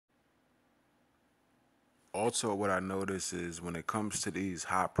Also, what I notice is when it comes to these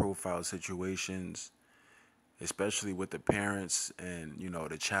high profile situations, especially with the parents and,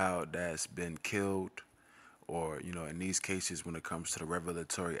 the child that's been killed, or, in these cases, when it comes to the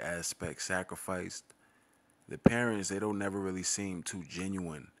revelatory aspect, sacrificed, the parents, they don't never really seem too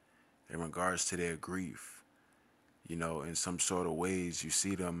genuine in regards to their grief. In some sort of ways, you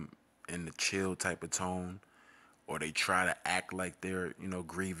see them in the chill type of tone, or they try to act like they're,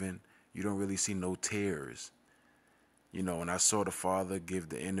 grieving. You don't really see no tears. When I saw the father give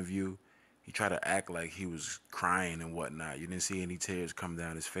the interview, he tried to act like he was crying and whatnot. You didn't see any tears come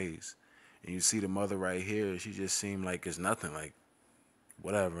down his face. And you see the mother right here, she just seemed like it's nothing. Like,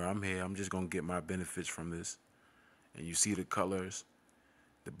 whatever, I'm here. I'm just going to get my benefits from this. And you see the colors,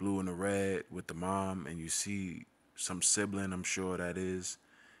 the blue and the red with the mom, and you see some sibling, I'm sure that is,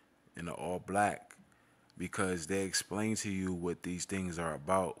 in the all black, because they explain to you what these things are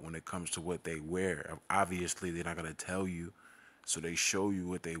about when it comes to what they wear. Obviously, they're not going to tell you, so they show you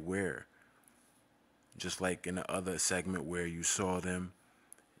what they wear. Just like in the other segment where you saw them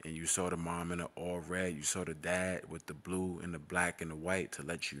and you saw the mom in the all red, you saw the dad with the blue and the black and the white to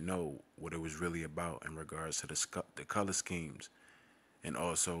let you know what it was really about in regards to the color schemes. And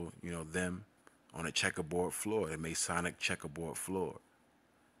also, them on a checkerboard floor, the Masonic checkerboard floor.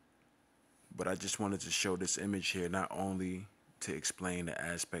 But I just wanted to show this image here, not only to explain the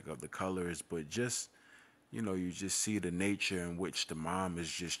aspect of the colors, but just, you just see the nature in which the mom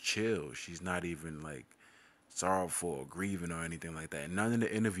is just chill. She's not even like sorrowful or grieving or anything like that. In none of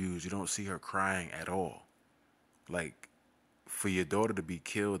the interviews, you don't see her crying at all. Like, for your daughter to be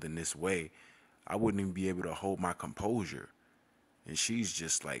killed in this way, I wouldn't even be able to hold my composure. And she's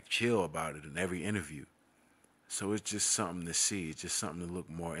just like chill about it in every interview. So it's just something to see. It's just something to look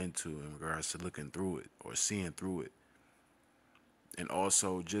more into in regards to looking through it or seeing through it. And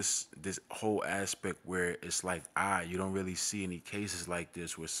also just this whole aspect where it's like, you don't really see any cases like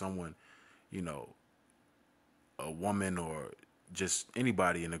this where someone, you know, a woman or just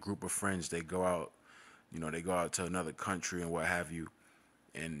anybody in a group of friends, they go out, they go out to another country and what have you,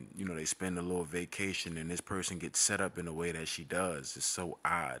 and they spend a little vacation, and this person gets set up in a way that she does. It's so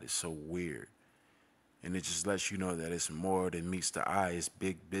odd. It's so weird. And it just lets you know that it's more than meets the eye. It's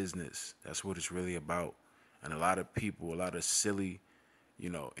big business. That's what it's really about. And a lot of people, a lot of silly,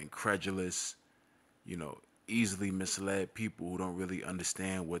 incredulous, you know, easily misled people who don't really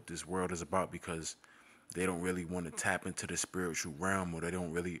understand what this world is about because they don't really want to tap into the spiritual realm, or they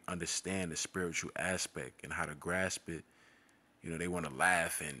don't really understand the spiritual aspect and how to grasp it. They want to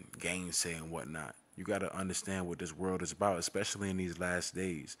laugh and gainsay and whatnot. You got to understand what this world is about, especially in these last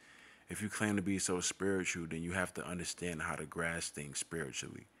days. If you claim to be so spiritual, then you have to understand how to grasp things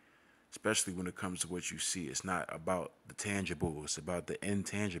spiritually, especially when it comes to what you see. It's not about the tangible, it's about the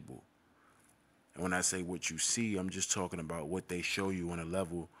intangible. And when I say what you see, I'm just talking about what they show you on a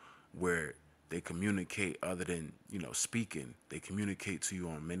level where they communicate other than, speaking. They communicate to you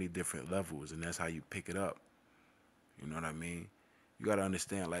on many different levels, and that's how you pick it up. You know what I mean? You got to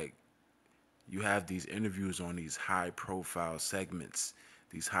understand, like, you have these interviews on these high profile segments,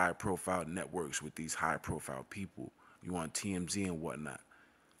 these high profile networks with these high profile people. You on TMZ and whatnot.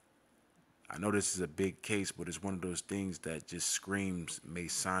 I know this is a big case, but it's one of those things that just screams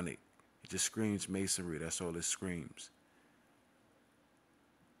Masonic. It just screams masonry. That's all it screams.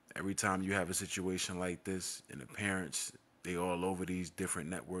 Every time you have a situation like this, and the parents, they all over these different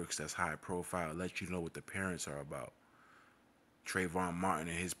networks that's high profile, let you know what the parents are about. Trayvon Martin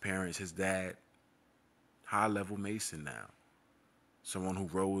and his parents, his dad, high level Mason now. Someone who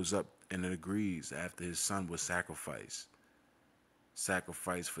rose up in the degrees after his son was sacrificed.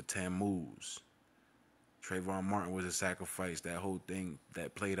 Sacrificed for Tammuz. Trayvon Martin was a sacrifice. That whole thing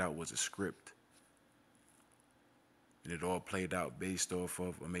that played out was a script. And it all played out based off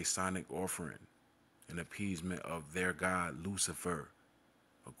of a Masonic offering, an appeasement of their god Lucifer,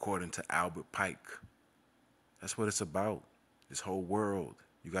 according to Albert Pike. That's what it's about. This whole world,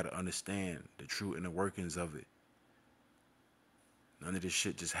 you got to understand the true inner workings of it. None of this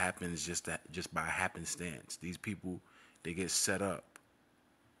shit just happens just by happenstance. These people, they get set up,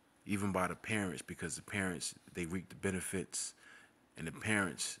 even by the parents, because the parents, they reap the benefits, and the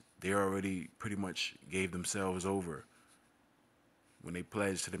parents, they already pretty much gave themselves over when they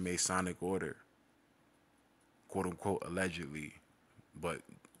pledged to the Masonic order, quote unquote, allegedly. But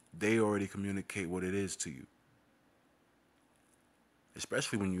they already communicate what it is to you.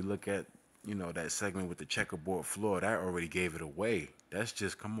 Especially when you look at, that segment with the checkerboard floor, that already gave it away. That's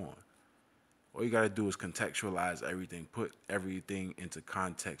just, come on. All you got to do is contextualize everything, put everything into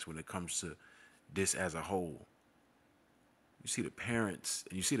context when it comes to this as a whole. You see the parents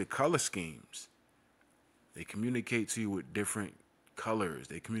and you see the color schemes. They communicate to you with different colors.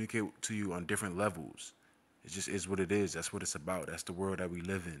 They communicate to you on different levels. It just is what it is. That's what it's about. That's the world that we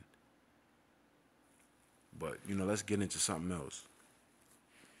live in. But, let's get into something else.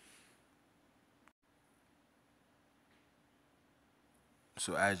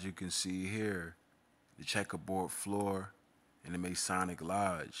 So, as you can see here, the checkerboard floor in the Masonic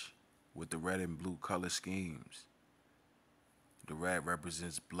Lodge with the red and blue color schemes. The red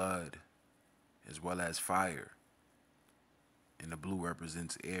represents blood as well as fire, and the blue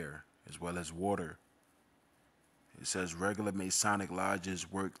represents air as well as water. It says regular Masonic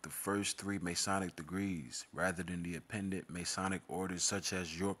lodges work the first three Masonic degrees rather than the appendant Masonic orders such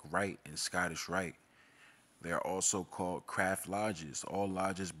as York Rite and Scottish Rite. They are also called craft lodges. All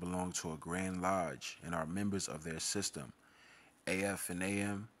lodges belong to a Grand Lodge and are members of their system, AF and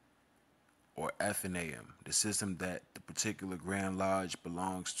AM or F and AM. The system that the particular Grand Lodge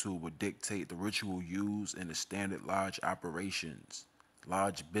belongs to will dictate the ritual used in the standard lodge operations,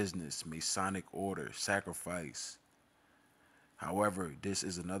 lodge business, Masonic order, sacrifice. However, this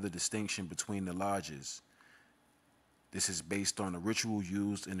is another distinction between the lodges. This is based on the ritual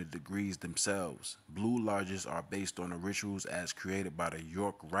used in the degrees themselves. Blue lodges are based on the rituals as created by the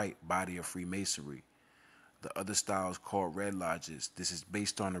York Rite body of Freemasonry. The other styles called red lodges. This is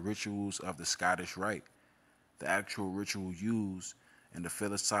based on the rituals of the Scottish Rite. The actual ritual used and the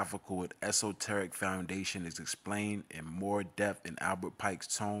philosophical and esoteric foundation is explained in more depth in Albert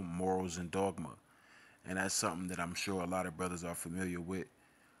Pike's tome, Morals and Dogma. And that's something that I'm sure a lot of brothers are familiar with,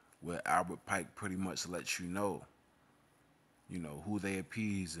 where Albert Pike pretty much lets who they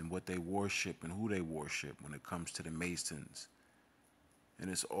appease and what they worship and who they worship when it comes to the Masons. And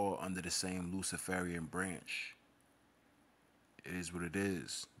it's all under the same Luciferian branch. It is what it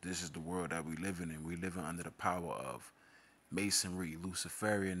is. This is the world that we live in, and we live in under the power of Masonry,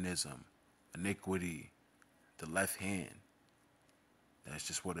 Luciferianism, iniquity, the left hand. That's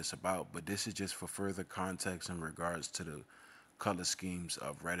just what it's about. But this is just for further context in regards to the color schemes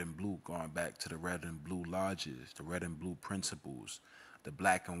of red and blue, going back to the red and blue lodges, the red and blue principles, the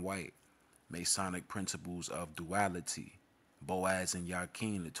black and white Masonic principles of duality, Boaz and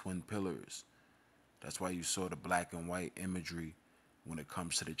Yakin, the twin pillars. That's why you saw the black and white imagery when it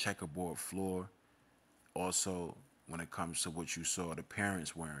comes to the checkerboard floor. Also, when it comes to what you saw the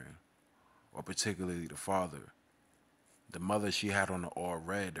parents wearing, or particularly the father. The mother, she had on the all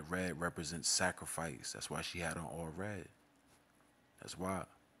red. The red represents sacrifice. That's why she had on all red. That's why.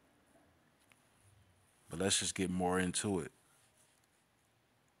 But let's just get more into it.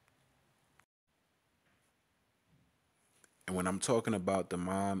 And when I'm talking about the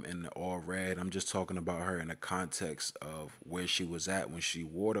mom in the all red, I'm just talking about her in the context of where she was at when she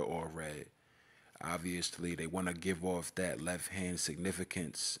wore the all red. Obviously, they want to give off that left hand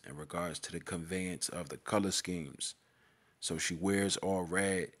significance in regards to the conveyance of the color schemes. So she wears all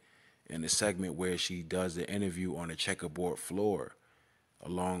red in the segment where she does the interview on the checkerboard floor,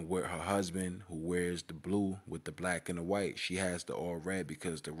 along with her husband who wears the blue with the black and the white. She has the all red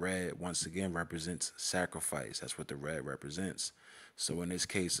because the red once again represents sacrifice. That's what the red represents. So in this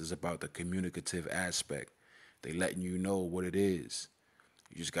case, it's about the communicative aspect. They letting you know what it is.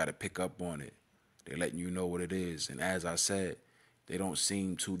 You just got to pick up on it. They're letting you know what it is. And as I said, they don't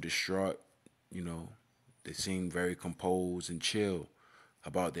seem too distraught, you know. They seem very composed and chill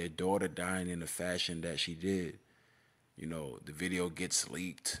about their daughter dying in the fashion that she did. The video gets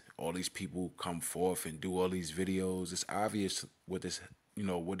leaked. All these people come forth and do all these videos. It's obvious what this,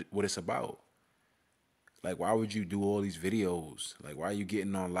 what it's about. Like, why would you do all these videos? Like, why are you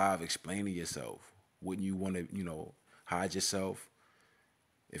getting on live explaining yourself? Wouldn't you want to, hide yourself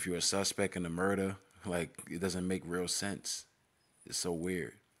if you're a suspect in a murder? Like, it doesn't make real sense. It's so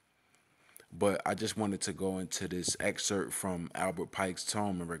weird. But I just wanted to go into this excerpt from Albert Pike's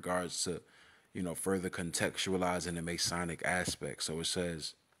tome in regards to, further contextualizing the Masonic aspect. So it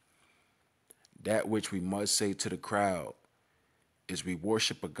says, that which we must say to the crowd is we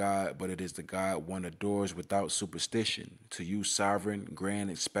worship a God, but it is the God one adores without superstition. To you, sovereign, grand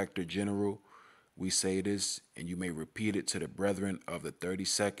inspector general, we say this, and you may repeat it to the brethren of the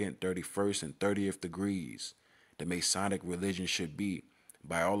 32nd, 31st, and 30th degrees. The Masonic religion should be,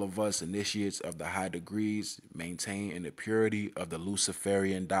 by all of us initiates of the high degrees, maintained in the purity of the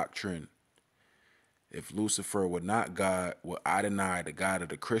Luciferian doctrine. If Lucifer were not God, would I deny the God of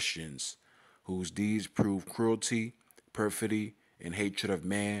the Christians, whose deeds prove cruelty, perfidy, and hatred of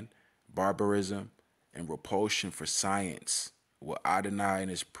man, barbarism, and repulsion for science? Will I deny in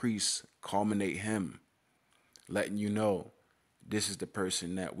his priests culminate him, letting you know this is the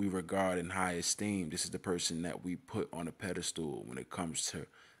person that we regard in high esteem. This is the person that we put on a pedestal when it comes to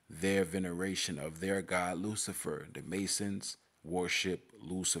their veneration of their god Lucifer. The Masons worship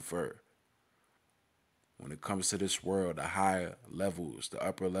Lucifer. When it comes to this world, the higher levels, the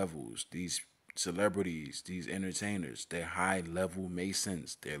upper levels, these celebrities, these entertainers, they're high level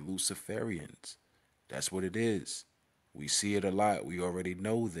Masons. They're Luciferians. That's what it is. We see it a lot. We already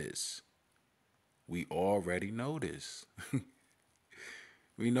know this. We already know this.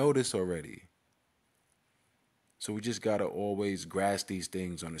 We know this already. So we just got to always grasp these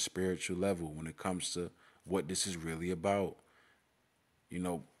things on a spiritual level when it comes to what this is really about. You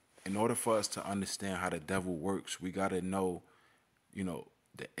know, in order for us to understand how the devil works, we got to know,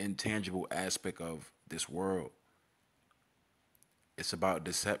 the intangible aspect of this world. It's about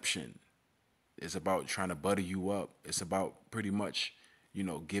deception. It's about trying to butter you up. It's about pretty much,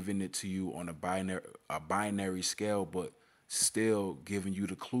 giving it to you on a binary scale, but still giving you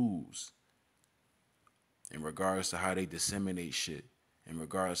the clues in regards to how they disseminate shit, in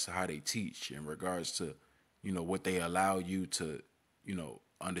regards to how they teach, in regards to, what they allow you to,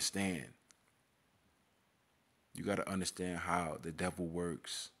 understand. You got to understand how the devil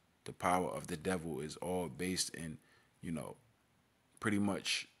works. The power of the devil is all based in, you know, pretty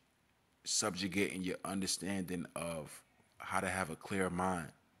much subjugating your understanding of how to have a clear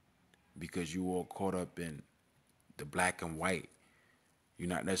mind, because you all caught up in the black and white. You're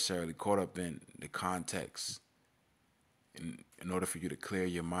not necessarily caught up in the context. In order for you to clear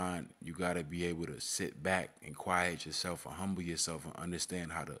your mind, you got to be able to sit back and quiet yourself and humble yourself and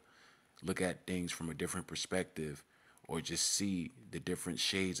understand how to look at things from a different perspective, or just see the different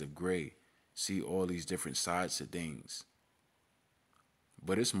shades of gray, see all these different sides to things.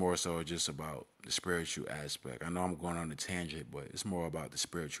 But it's more so just about the spiritual aspect. I know I'm going on a tangent, but it's more about the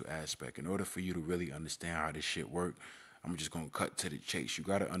spiritual aspect. In order for you to really understand how this shit work, I'm just going to cut to the chase. You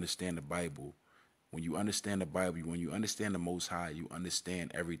got to understand the Bible. When you understand the Bible, when you understand the Most High, you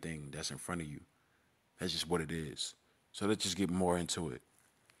understand everything that's in front of you. That's just what it is. So let's just get more into it.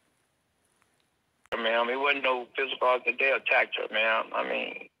 Ma'am, it wasn't no physical. They attacked her, ma'am. I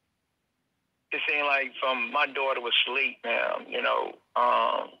mean, it seemed like from my daughter was asleep, ma'am,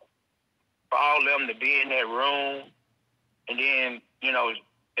 for all of them to be in that room, and then,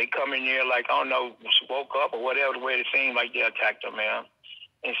 they come in there like, I don't know, she woke up or whatever, the way it seemed like they attacked her, ma'am.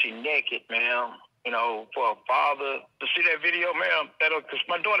 And she naked, ma'am, for a father to see that video, ma'am, because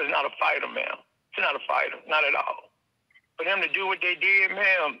my daughter's not a fighter, ma'am. She's not a fighter, not at all. For them to do what they did,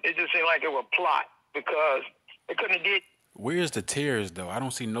 ma'am, it just seemed like it was a plot, because they couldn't have did. Where's the tears, though? I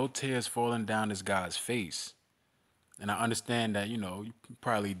don't see no tears falling down this guy's face. And I understand that, you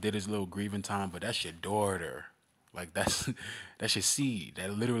probably did his little grieving time, but that's your daughter. Like, that's your seed.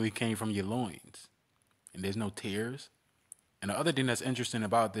 That literally came from your loins. And there's no tears. And the other thing that's interesting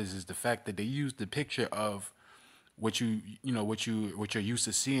about this is the fact that they used the picture of what you're used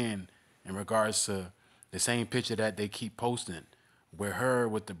to seeing in regards to the same picture that they keep posting, where her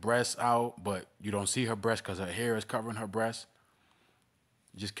with the breasts out, but you don't see her breast because her hair is covering her breast.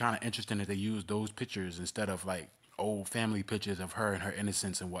 Just kind of interesting that they use those pictures instead of like old family pictures of her and her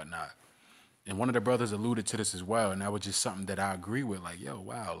innocence and whatnot. And one of the brothers alluded to this as well, and that was just something that I agree with. Like, yo,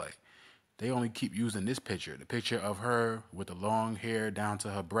 wow, like they only keep using this picture, the picture of her with the long hair down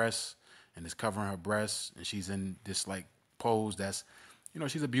to her breasts, and it's covering her breasts, and she's in this like pose that's,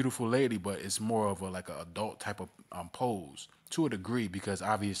 she's a beautiful lady, but it's more of a like an adult type of pose to a degree, because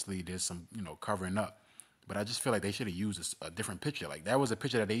obviously there's some covering up. But I just feel like they should have used a different picture. Like that was a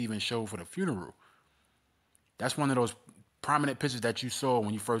picture that they even showed for the funeral. That's one of those prominent pictures that you saw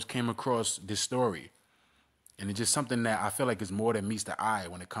when you first came across this story. And it's just something that I feel like is more than meets the eye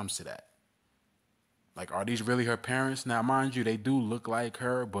when it comes to that. Like, are these really her parents? Now, mind you, they do look like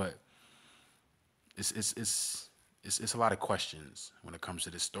her, but it's a lot of questions when it comes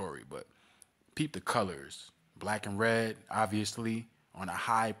to this story. But peep the colors. Black and red, obviously, on a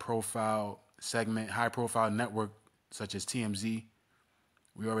high-profile segment, high-profile network such as TMZ.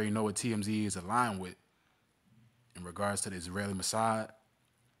 We already know what TMZ is aligned with in regards to the Israeli Mossad.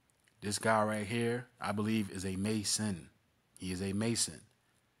 This guy right here, I believe, is a Mason. He is a Mason.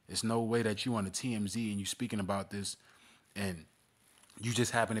 There's no way that you on the TMZ and you speaking about this and you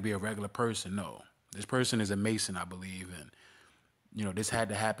just happen to be a regular person. No. This person is a Mason, I believe. And, this had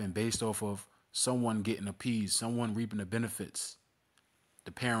to happen based off of someone getting appeased, someone reaping the benefits,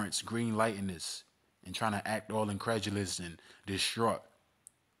 the parents green lighting this and trying to act all incredulous and distraught.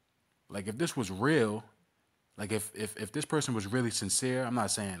 Like, if this was real, like if this person was really sincere, I'm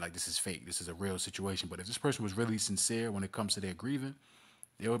not saying like this is fake, this is a real situation, but if this person was really sincere when it comes to their grieving,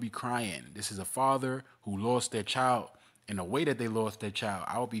 they would be crying. This is a father who lost their child in the way that they lost their child.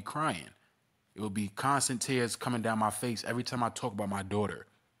 I would be crying. It would be constant tears coming down my face every time I talk about my daughter.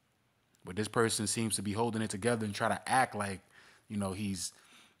 But this person seems to be holding it together and try to act like, he's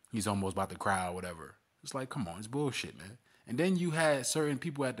almost about to cry or whatever. It's like, come on, it's bullshit, man. And then you had certain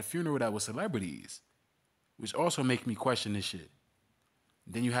people at the funeral that were celebrities, which also make me question this shit.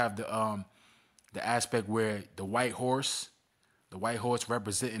 Then you have the aspect where the white horse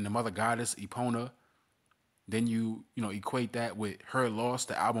representing the mother goddess Epona. Then you equate that with Her Loss,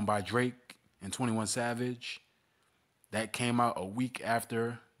 the album by Drake and 21 Savage. That came out a week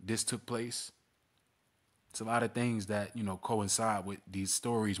after this took place. It's a lot of things that, coincide with these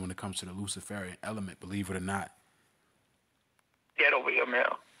stories when it comes to the Luciferian element, believe it or not. That over here, man.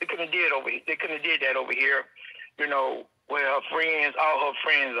 They couldn't have did over here. They couldn't have did that over here, where her friends, all her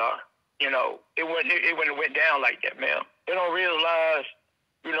friends are. It wouldn't have went down like that, man. They don't realize,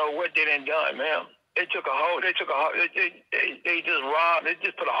 what they done done, man. They just robbed, they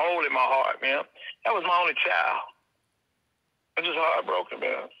just put a hole in my heart, man. That was my only child. I'm just heartbroken,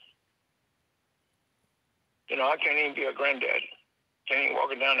 man. I can't even be a granddaddy. Can't even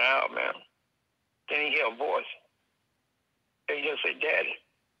walk down the aisle, man. Can't even hear a voice. Can't even say daddy.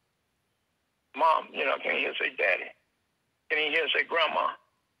 Mom, can't even say daddy. Can't even say grandma.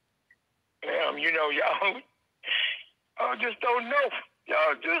 Y'all just don't know.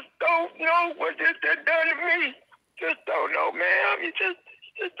 Y'all just don't know what this done to me. Just don't know, man. You just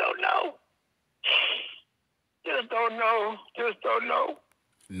don't know. Just don't know. Just don't know.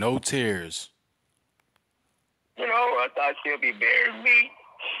 No tears. I thought she'd be burying me.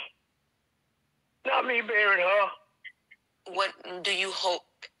 Not me burying her. What do you hope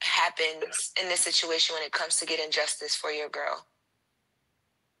happens in this situation when it comes to getting justice for your girl?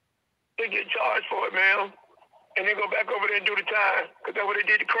 They get charged for it, man. And they go back over there and do the time. Because that's where they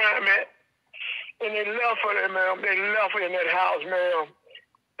did the crime at. And they left her there, man. They left her in that house, man.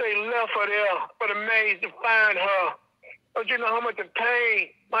 They left her there for the maids to find her. Don't you know how much of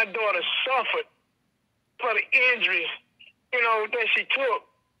pain my daughter suffered for the injuries, that she took?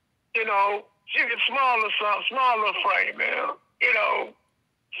 She was smaller frame, man.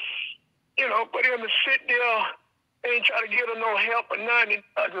 For them to sit there and try to get her no help or nothing.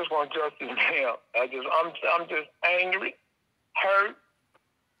 I just want justice, man. I'm just angry, hurt,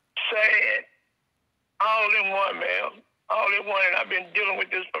 sad, all in one, man. All in one. And I've been dealing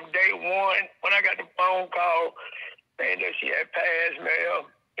with this from day one. When I got the phone call saying that she had passed, man,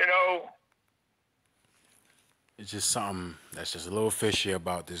 It's just something that's just a little fishy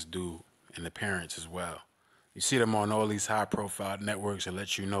about this dude and the parents as well. You see them on all these high-profile networks and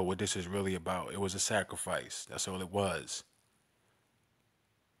let you know what this is really about. It was a sacrifice. That's all it was.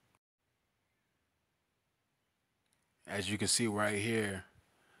 As you can see right here,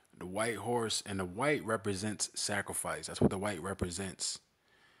 the white horse, and the white represents sacrifice. That's what the white represents.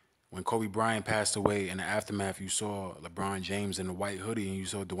 When Kobe Bryant passed away, in the aftermath, you saw LeBron James in the white hoodie and you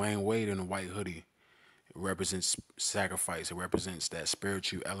saw Dwayne Wade in the white hoodie. It represents sacrifice. It represents that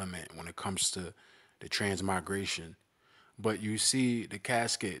spiritual element when it comes to the transmigration. But you see the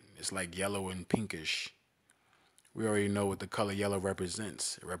casket, it's like yellow and pinkish. We already know what the color yellow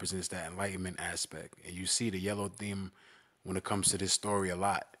represents. It represents that enlightenment aspect. And you see the yellow theme when it comes to this story a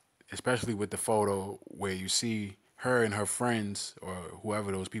lot, especially with the photo where you see her and her friends, or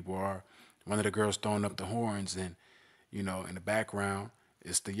whoever those people are, one of the girls throwing up the horns, and, in the background,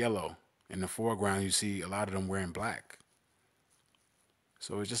 it's the yellow. In the foreground, you see a lot of them wearing black.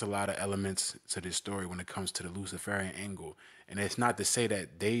 So it's just a lot of elements to this story when it comes to the Luciferian angle. And it's not to say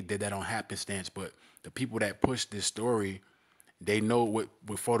that they did that on happenstance, but the people that push this story, they know what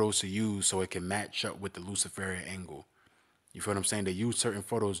photos to use so it can match up with the Luciferian angle. You feel what I'm saying? They use certain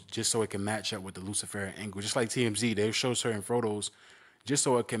photos just so it can match up with the Luciferian angle. Just like TMZ, they show certain photos just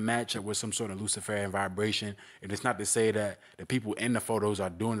so it can match up with some sort of Luciferian vibration. And it's not to say that the people in the photos are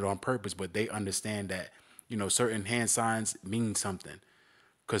doing it on purpose, but they understand that, certain hand signs mean something.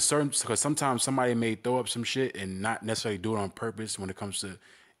 Because sometimes somebody may throw up some shit and not necessarily do it on purpose when it comes to,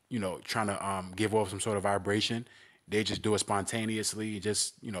 trying to give off some sort of vibration. They just do it spontaneously,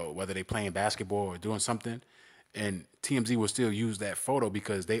 just, whether they playing basketball or doing something. And TMZ will still use that photo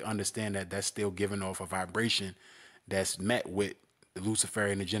because they understand that that's still giving off a vibration that's met with the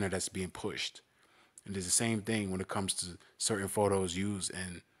Luciferian agenda that's being pushed. And it's the same thing when it comes to certain photos used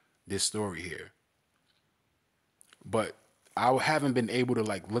in this story here. But I haven't been able to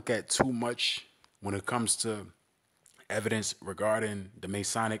look at too much when it comes to evidence regarding the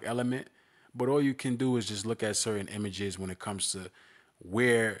Masonic element. But all you can do is just look at certain images when it comes to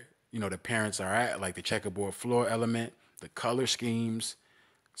where, the parents are at, like the checkerboard floor element, the color schemes,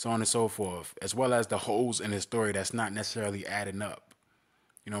 so on and so forth, as well as the holes in the story that's not necessarily adding up.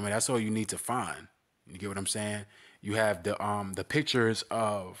 That's all you need to find. You get what I'm saying? You have the pictures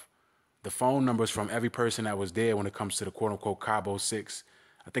of the phone numbers from every person that was there when it comes to the quote unquote Cabo Six.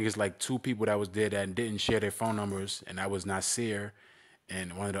 I think it's like two people that was there that didn't share their phone numbers, and that was Nasir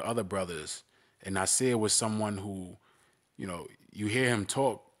and one of the other brothers. And Nasir was someone who, you know, you hear him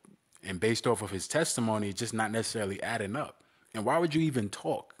talk, and based off of his testimony, it's just not necessarily adding up. And why would you even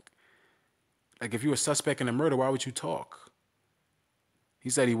talk? Like, if you're a suspect in a murder, why would you talk? He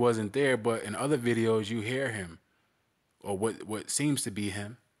said he wasn't there, but in other videos, you hear him, or what seems to be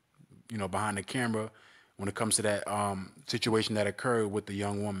him, you know, behind the camera when it comes to that situation that occurred with the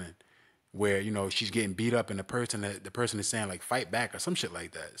young woman, where, you know, she's getting beat up and the person is saying like fight back or some shit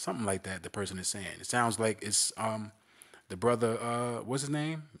like that, something like that. The person is saying it sounds like it's the brother, what's his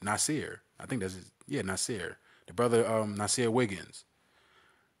name, Nasir. I think that's his, yeah, Nasir, the brother, Nasir Wiggins.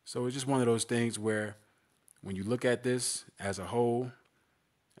 So it's just one of those things where when you look at this as a whole,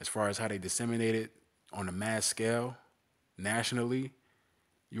 as far as how they disseminate it on a mass scale nationally,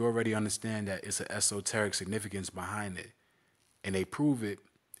 you already understand that it's an esoteric significance behind it. And they prove it,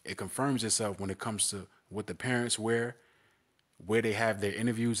 it confirms itself when it comes to what the parents wear, where they have their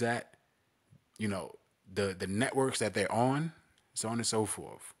interviews at, you know, the networks that they're on, so on and so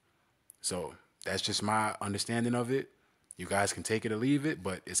forth. So that's just my understanding of it. You guys can take it or leave it,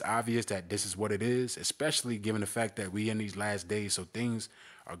 but it's obvious that this is what it is, especially given the fact that we in these last days, so things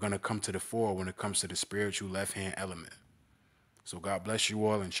are going to come to the fore when it comes to the spiritual left-hand element. So God bless you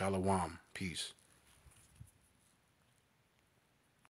all and shalom. Peace.